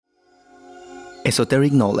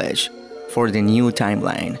Esoteric Knowledge for the New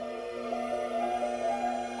Timeline.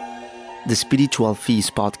 The Spiritual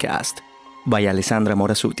Feast Podcast by Alessandra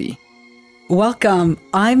Morasuti. Welcome.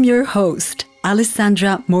 I'm your host,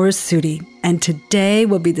 Alessandra Morasuti, and today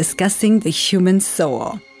we'll be discussing the human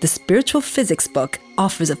soul. The Spiritual Physics book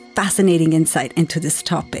offers a fascinating insight into this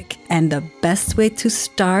topic, and the best way to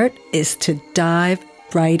start is to dive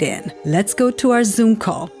right in. Let's go to our Zoom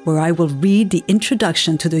call, where I will read the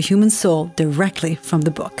introduction to the human soul directly from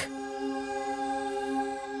the book.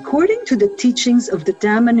 According to the teachings of the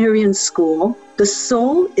Damanhurian school, the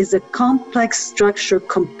soul is a complex structure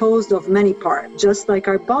composed of many parts, just like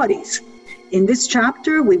our bodies. In this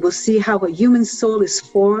chapter, we will see how a human soul is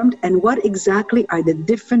formed and what exactly are the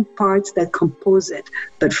different parts that compose it.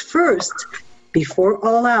 But first, before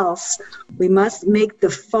all else, we must make the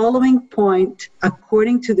following point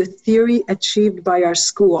according to the theory achieved by our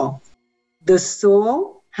school. The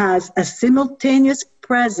soul has a simultaneous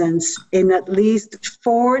presence in at least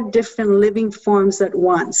 4 different living forms at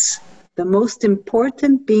once, the most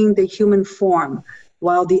important being the human form,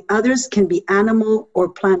 while the others can be animal or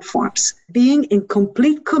plant forms. Being in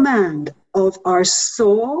complete command of our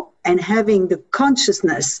soul and having the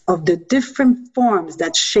consciousness of the different forms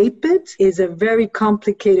that shape it is a very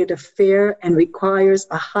complicated affair and requires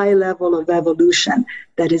a high level of evolution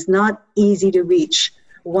that is not easy to reach,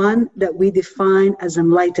 one that we define as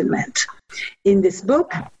enlightenment. In this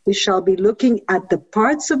book, we shall be looking at the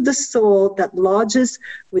parts of the soul that lodges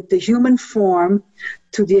with the human form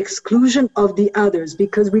to the exclusion of the others,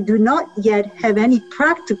 because we do not yet have any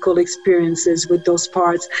practical experiences with those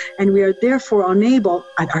parts, and we are therefore unable,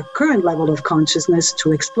 at our current level of consciousness,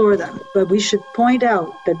 to explore them. But we should point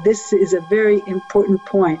out that this is a very important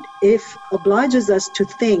point. It obliges us to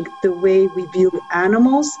think the way we view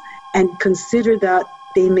animals and consider that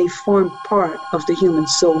they may form part of the human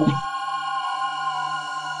soul.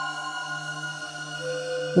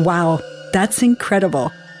 Wow, that's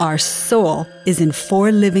incredible. Our soul is in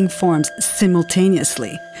 4 living forms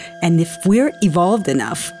simultaneously. And if we're evolved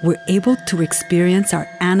enough, we're able to experience our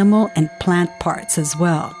animal and plant parts as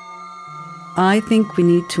well. I think we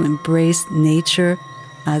need to embrace nature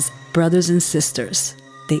as brothers and sisters.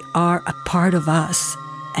 They are a part of us,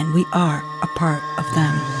 and we are a part of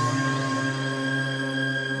them.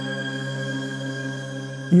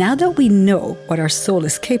 Now that we know what our soul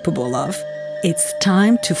is capable of, it's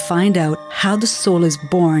time to find out how the soul is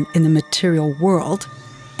born in the material world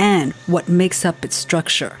and what makes up its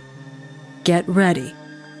structure. Get ready.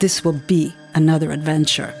 This will be another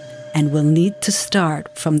adventure, and we'll need to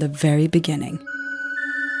start from the very beginning.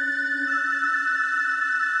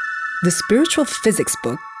 The Spiritual Physics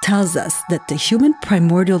book tells us that the human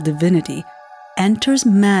primordial divinity enters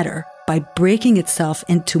matter by breaking itself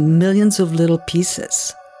into millions of little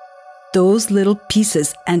pieces. Those little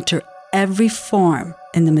pieces enter every form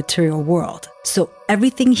in the material world. So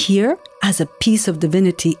everything here has a piece of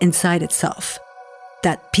divinity inside itself.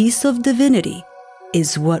 That piece of divinity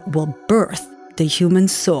is what will birth the human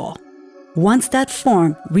soul once that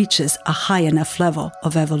form reaches a high enough level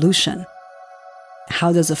of evolution.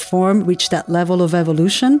 How does a form reach that level of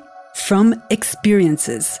evolution? From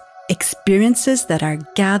experiences that are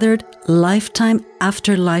gathered lifetime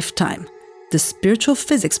after lifetime. The Spiritual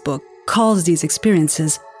Physics book calls these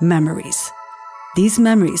experiences memories. These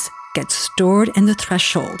memories get stored in the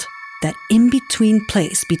threshold, that in-between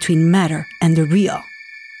place between matter and the real.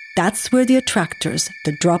 That's where the attractors,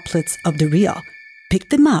 the droplets of the real, pick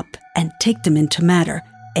them up and take them into matter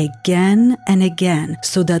again and again,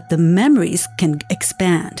 so that the memories can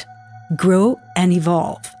expand, grow and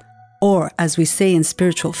evolve, or, as we say in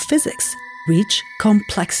spiritual physics, reach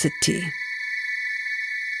complexity.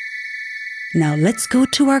 Now let's go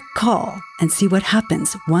to our call and see what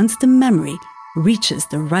happens once the memory reaches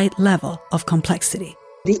the right level of complexity.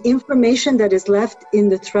 The information that is left in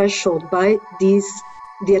the threshold by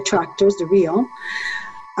the attractors, the real,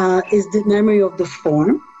 is the memory of the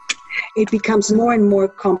form. It becomes more and more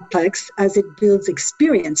complex as it builds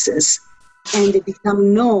experiences, and they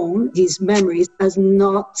become known, these memories, as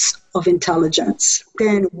knots of intelligence.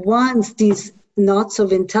 Then once these knots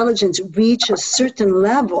of intelligence reach a certain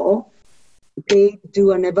level, they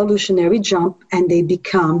do an evolutionary jump and they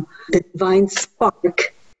become the divine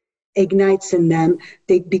spark ignites in them.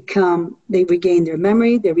 They regain their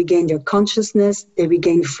memory, they regain their consciousness, they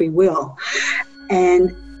regain free will.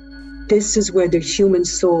 And this is where the human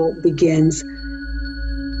soul begins.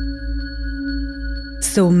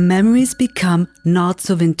 So memories become knots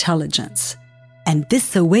of intelligence. And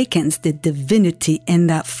this awakens the divinity in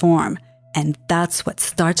that form. And that's what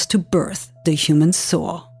starts to birth the human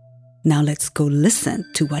soul. Now let's go listen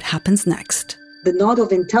to what happens next. the node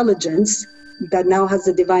of intelligence that now has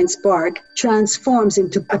the divine spark transforms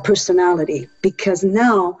into a personality, because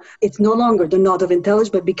now it's no longer the node of intelligence,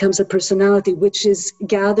 but becomes a personality which is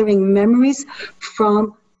gathering memories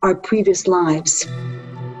from our previous lives.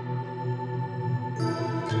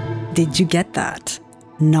 Did you get that?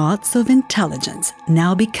 Nodes of intelligence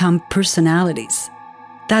now become personalities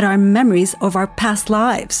that are memories of our past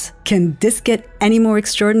lives. Can this get any more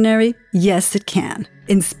extraordinary? Yes, it can.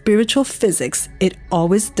 In spiritual physics, it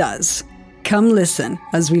always does. Come listen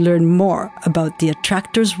as we learn more about the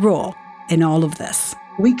attractor's role in all of this.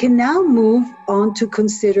 We can now move on to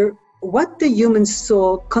consider what the human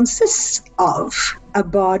soul consists of. A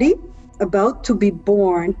body about to be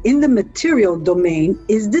born in the material domain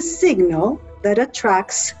is the signal that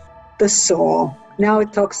attracts the soul. Now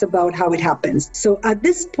it talks about how it happens. So at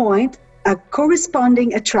this point, a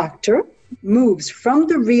corresponding attractor moves from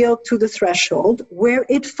the real to the threshold, where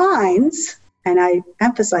it finds, and I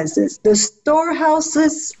emphasize this, the storehouse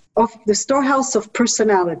of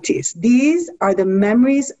personalities. These are the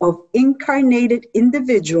memories of incarnated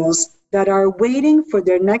individuals that are waiting for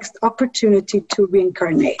their next opportunity to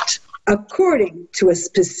reincarnate. According to a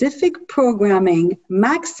specific programming,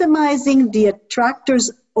 maximizing the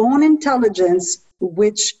attractor's own intelligence,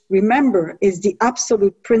 which, remember, is the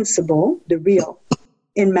absolute principle, the real,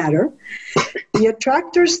 in matter, the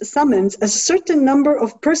attractor summons a certain number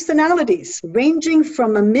of personalities, ranging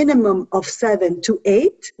from a minimum of 7 to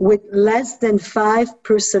 8. With less than 5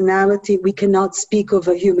 personality, we cannot speak of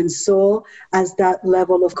a human soul, as that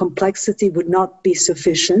level of complexity would not be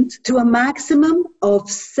sufficient, to a maximum of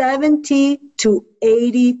 70 to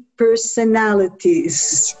 80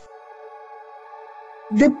 personalities.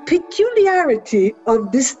 The peculiarity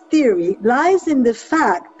of this theory lies in the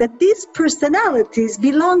fact that these personalities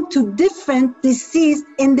belong to different deceased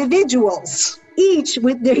individuals, each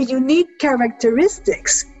with their unique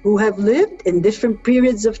characteristics, who have lived in different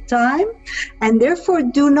periods of time and therefore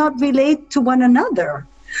do not relate to one another.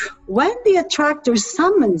 When the attractor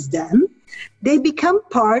summons them, they become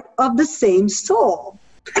part of the same soul.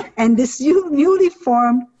 And this newly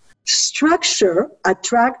formed structure,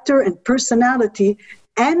 attractor and personality,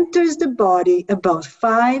 enters the body about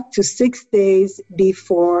 5 to 6 days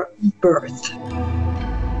before birth.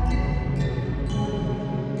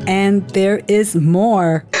 And there is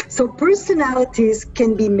more. So personalities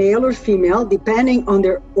can be male or female depending on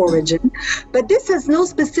their origin, but this has no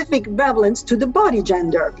specific relevance to the body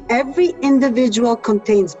gender. Every individual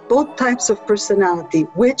contains both types of personality,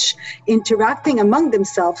 which, interacting among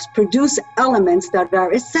themselves, produce elements that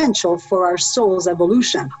are essential for our soul's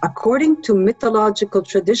evolution. According to mythological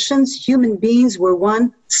traditions, human beings were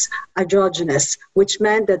once androgynous, which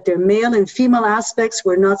meant that their male and female aspects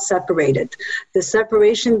were not separated. The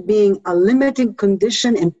separation being a limiting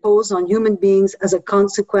condition imposed on human beings as a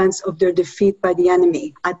consequence of their defeat by the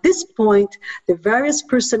enemy. At this point, the various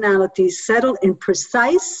personalities settle in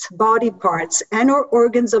precise body parts and or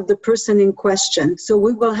organs of the person in question. So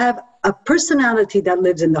we will have a personality that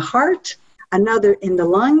lives in the heart, another in the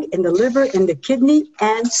lung, in the liver, in the kidney,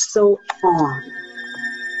 and so on.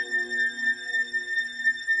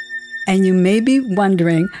 And you may be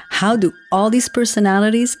wondering, how do all these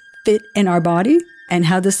personalities fit in our body? And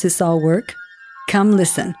how does this all work? Come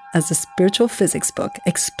listen as the Spiritual Physics book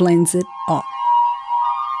explains it all.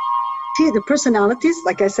 See, the personalities,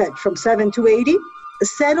 like I said, from 7 to 80,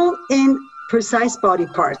 settle in precise body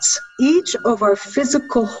parts. Each of our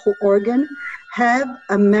physical organ have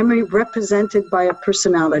a memory represented by a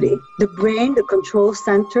personality. The brain, the control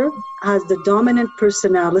center, has the dominant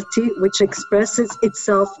personality, which expresses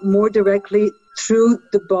itself more directly through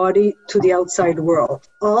the body to the outside world.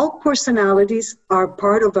 All personalities are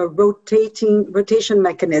part of a rotation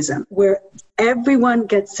mechanism where everyone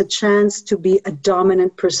gets a chance to be a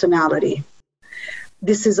dominant personality.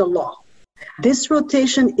 This is a law. This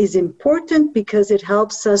rotation is important because it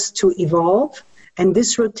helps us to evolve, and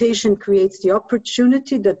this rotation creates the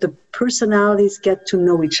opportunity that the personalities get to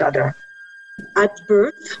know each other. At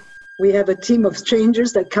birth, we have a team of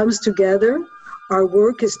strangers that comes together. Our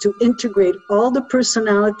work is to integrate all the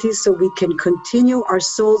personalities so we can continue our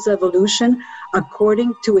soul's evolution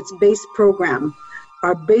according to its base program.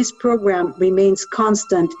 Our base program remains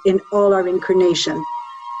constant in all our incarnation.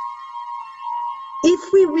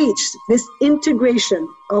 If we reach this integration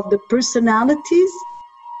of the personalities,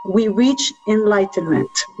 we reach enlightenment.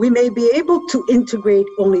 We may be able to integrate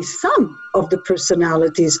only some of the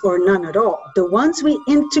personalities or none at all. The ones we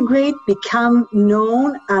integrate become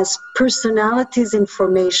known as personalities in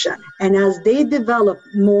formation. And as they develop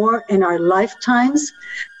more in our lifetimes,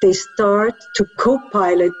 they start to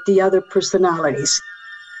co-pilot the other personalities.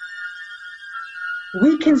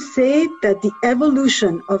 We can say that the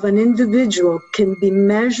evolution of an individual can be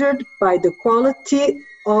measured by the quality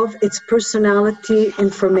of its personality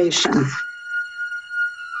information.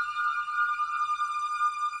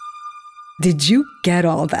 Did you get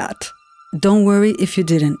all that? Don't worry if you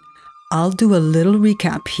didn't. I'll do a little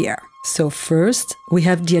recap here. So first, we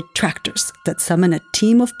have the attractors that summon a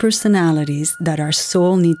team of personalities that our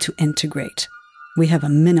soul need to integrate. We have a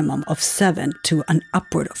minimum of 7 to an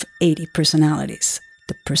upward of 80 personalities.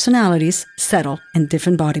 The personalities settle in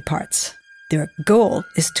different body parts. Their goal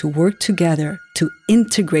is to work together to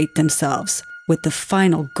integrate themselves with the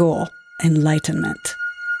final goal, enlightenment.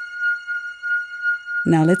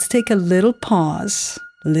 Now let's take a little pause,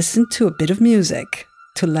 listen to a bit of music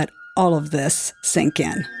to let all of this sink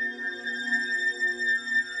in.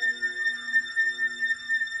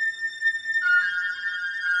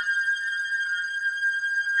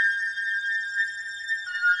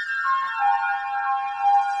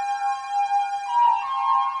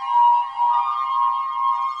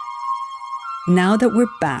 Now that we're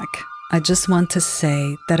back, I just want to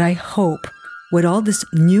say that I hope with all this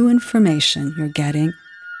new information you're getting,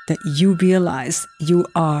 that you realize you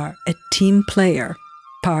are a team player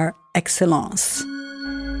par excellence.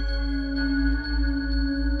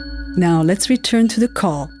 Now let's return to the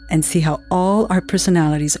call and see how all our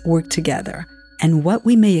personalities work together and what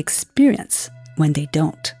we may experience when they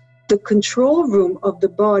don't. The control room of the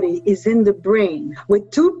body is in the brain, with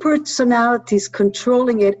 2 personalities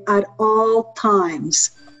controlling it at all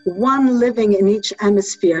times, one living in each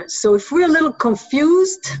hemisphere. So if we're a little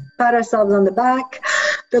confused, pat ourselves on the back.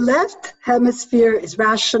 The left hemisphere is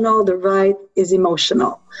rational, the right is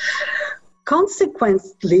emotional.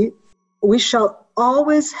 Consequently, we shall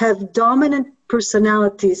always have dominant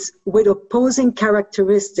personalities with opposing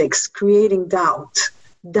characteristics, creating doubt.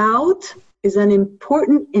 Doubt is an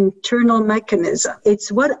important internal mechanism.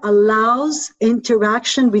 It's what allows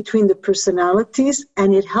interaction between the personalities,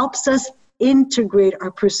 and it helps us integrate our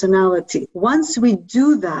personality. Once we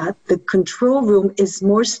do that, the control room is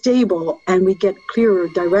more stable and we get clearer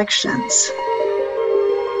directions.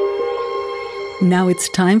 Now it's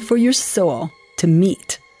time for your soul to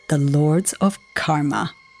meet the Lords of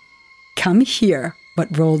Karma. Come hear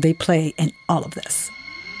what role they play in all of this.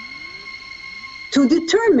 To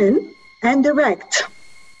determine and direct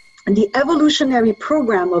the evolutionary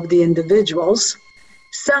program of the individuals,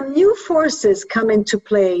 some new forces come into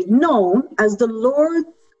play known as the Lord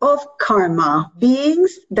of Karma,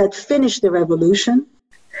 beings that finish their evolution.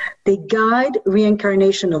 They guide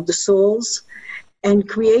reincarnation of the souls and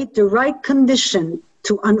create the right condition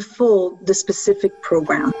to unfold the specific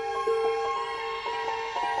program.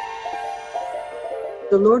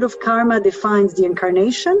 The Lord of Karma defines the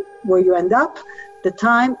incarnation, where you end up, the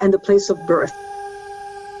time and the place of birth.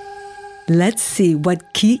 Let's see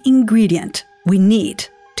what key ingredient we need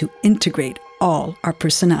to integrate all our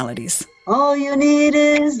personalities. All you need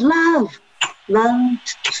is love. Love.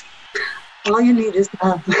 All you need is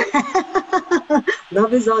love.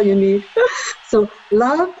 Love is all you need. So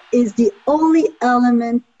love is the only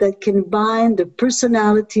element that can bind the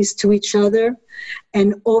personalities to each other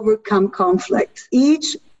and overcome conflict.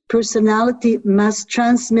 Each personality must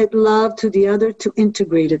transmit love to the other to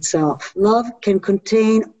integrate itself. Love can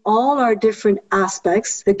contain all our different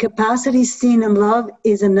aspects. The capacity seen in love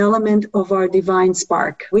is an element of our divine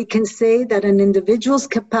spark. We can say that an individual's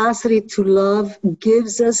capacity to love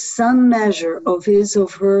gives us some measure of his or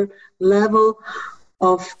her level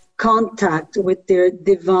of contact with their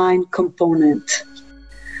divine component.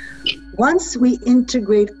 Once we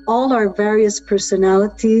integrate all our various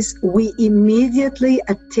personalities, we immediately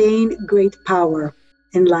attain great power,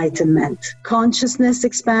 enlightenment. Consciousness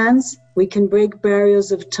expands. We can break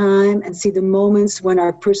barriers of time and see the moments when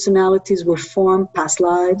our personalities were formed past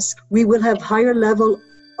lives. We will have higher level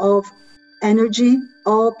of energy,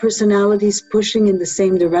 all personalities pushing in the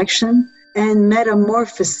same direction, and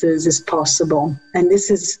metamorphosis is possible. And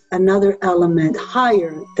this is another element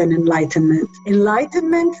higher than enlightenment.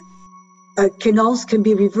 Enlightenment can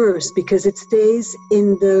be reversed because it stays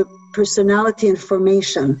in the personality and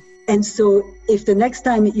formation. And so if the next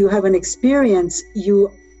time you have an experience, you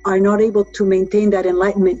are not able to maintain that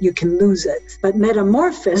enlightenment, you can lose it. But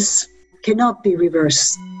metamorphosis cannot be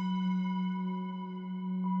reversed.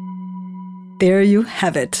 There you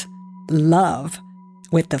have it. Love,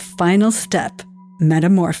 with the final step,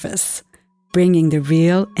 metamorphosis, bringing the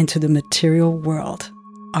real into the material world.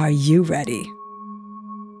 Are you ready?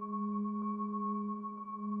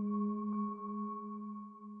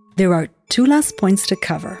 There are 2 last points to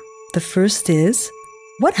cover. The first is,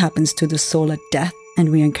 what happens to the soul at death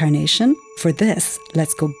and reincarnation? For this,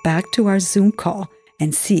 let's go back to our Zoom call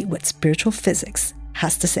and see what spiritual physics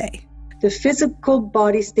has to say. The physical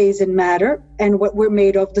body stays in matter, and what we're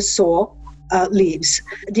made of, the soul, leaves.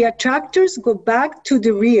 The attractors go back to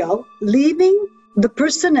the real, leaving the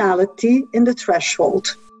personality in the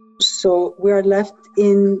threshold. So we are left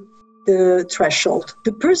in the threshold.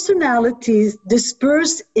 The personalities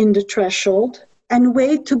disperse in the threshold and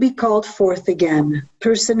wait to be called forth again.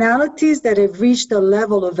 Personalities that have reached a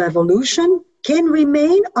level of evolution can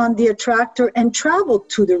remain on the attractor and travel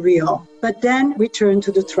to the real, but then return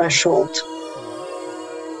to the threshold.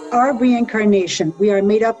 Our reincarnation, we are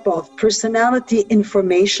made up of personality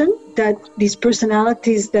information, that these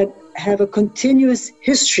personalities that have a continuous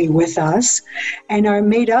history with us and are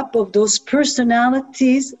made up of those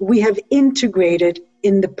personalities we have integrated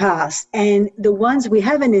in the past. And the ones we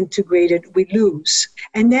haven't integrated, we lose.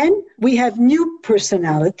 And then we have new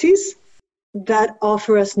personalities that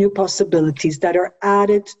offer us new possibilities that are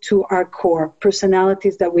added to our core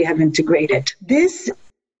personalities that we have integrated. This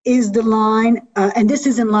is the line, and this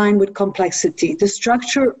is in line with complexity. The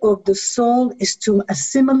structure of the soul is to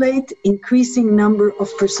assimilate increasing number of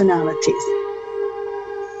personalities.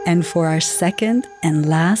 And for our second and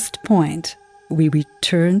last point, we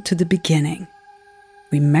return to the beginning.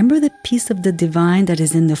 Remember the piece of the divine that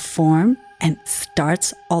is in the form and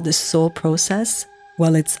starts all the soul process?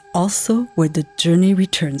 Well, it's also where the journey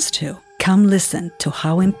returns to. Come listen to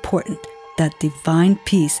how important that divine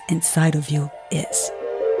piece inside of you is.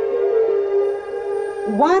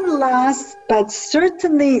 One last, but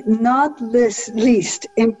certainly not least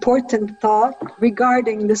important thought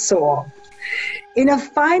regarding the soul. In a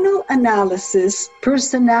final analysis,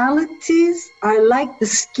 personalities are like the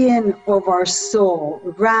skin of our soul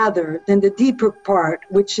rather than the deeper part,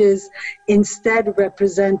 which is instead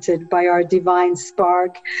represented by our divine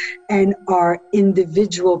spark and our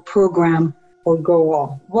individual program or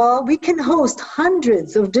goal. While we can host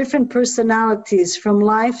hundreds of different personalities from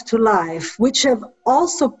life to life, which have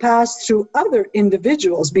also passed through other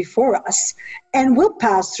individuals before us and will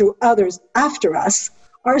pass through others after us,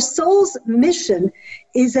 our soul's mission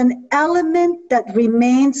is an element that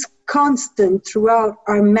remains constant throughout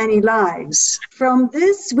our many lives. From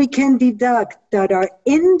this, we can deduct that our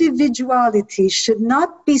individuality should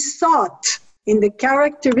not be sought in the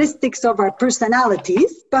characteristics of our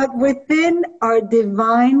personalities, but within our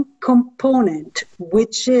divine component,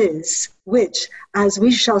 which, as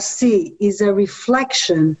we shall see, is a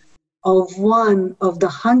reflection of one of the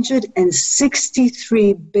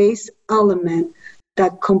 163 base elements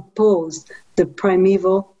that composed the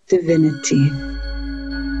primeval divinity.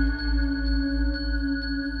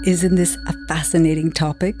 Isn't this a fascinating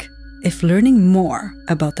topic? If learning more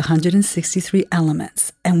about the 163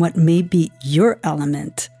 elements and what may be your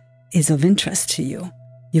element is of interest to you,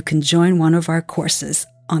 you can join one of our courses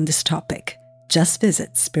on this topic. Just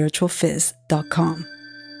visit spiritualphys.com.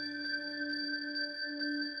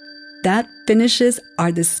 That finishes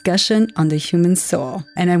our discussion on the human soul,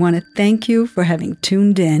 and I want to thank you for having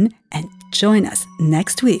tuned in and join us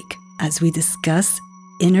next week as we discuss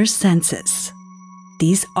inner senses.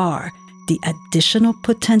 These are the additional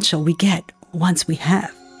potential we get once we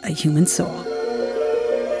have a human soul.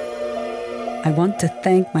 I want to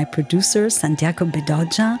thank my producer, Santiago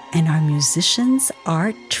Bedoya, and our musicians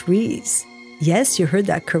are trees. Yes, you heard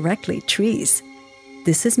that correctly, trees.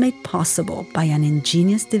 This is made possible by an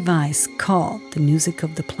ingenious device called the music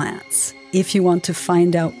of the plants. If you want to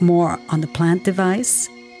find out more on the plant device,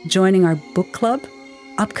 joining our book club,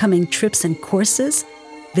 upcoming trips and courses,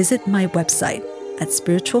 visit my website at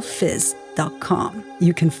spiritualphys.com.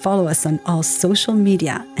 You can follow us on all social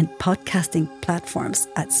media and podcasting platforms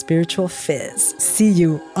at Spiritual Phys. See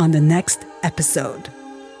you on the next episode.